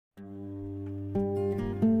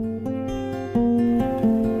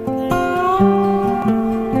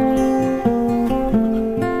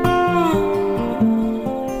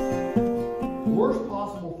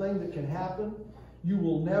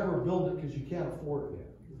can't afford it.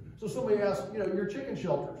 So somebody asks, you know, your chicken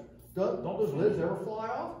shelters, don't those lids ever fly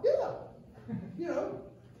off? Yeah. You know,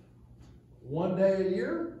 one day a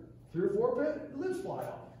year, 3 or 4 lids fly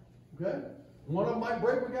off. Okay? One of them might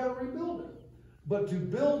break, we got to rebuild it. But to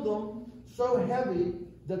build them so heavy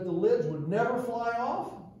that the lids would never fly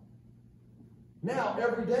off, now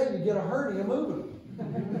every day you get a hernia moving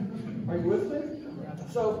them. Are you with me?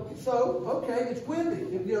 So okay, it's windy.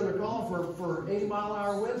 You know, they're calling for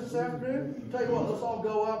 80-mile-an-hour winds this afternoon. Tell you what, let's all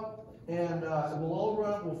go up and we'll all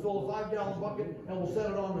run up. We'll fill a 5-gallon bucket and we'll set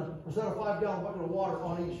a 5-gallon bucket of water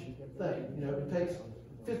on each thing. You know, it takes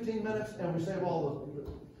 15 minutes and we save all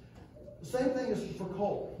the same thing is for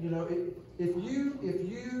coal. You know, if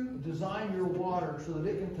you design your water so that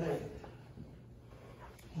it can take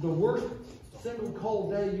the worst single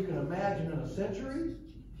cold day you can imagine in a century,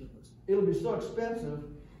 it'll be so expensive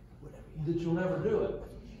that you'll never do it.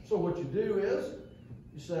 So what you do is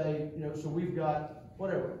you say, you know, so we've got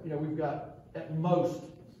whatever, you know, we've got at most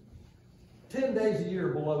 10 days a year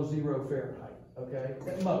below 0 Fahrenheit, okay?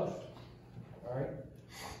 At most. All right?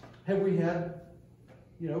 Have we had,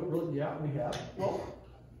 you know, really, yeah, we have. Well,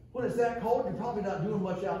 when it's that cold, you're probably not doing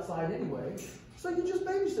much outside anyway. So you just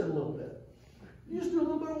babysit a little bit. You just do a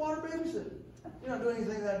little bit of water babysitting. You're not doing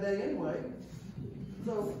anything that day anyway.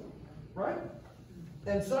 So, right?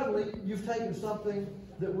 And suddenly you've taken something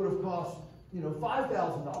that would have cost, you know,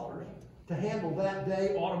 $5,000 to handle that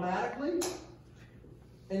day automatically,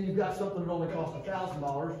 and you've got something that only costs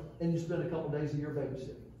 $1,000, and you spend a couple days a year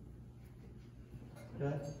babysitting.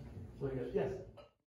 Okay? So you go, yes.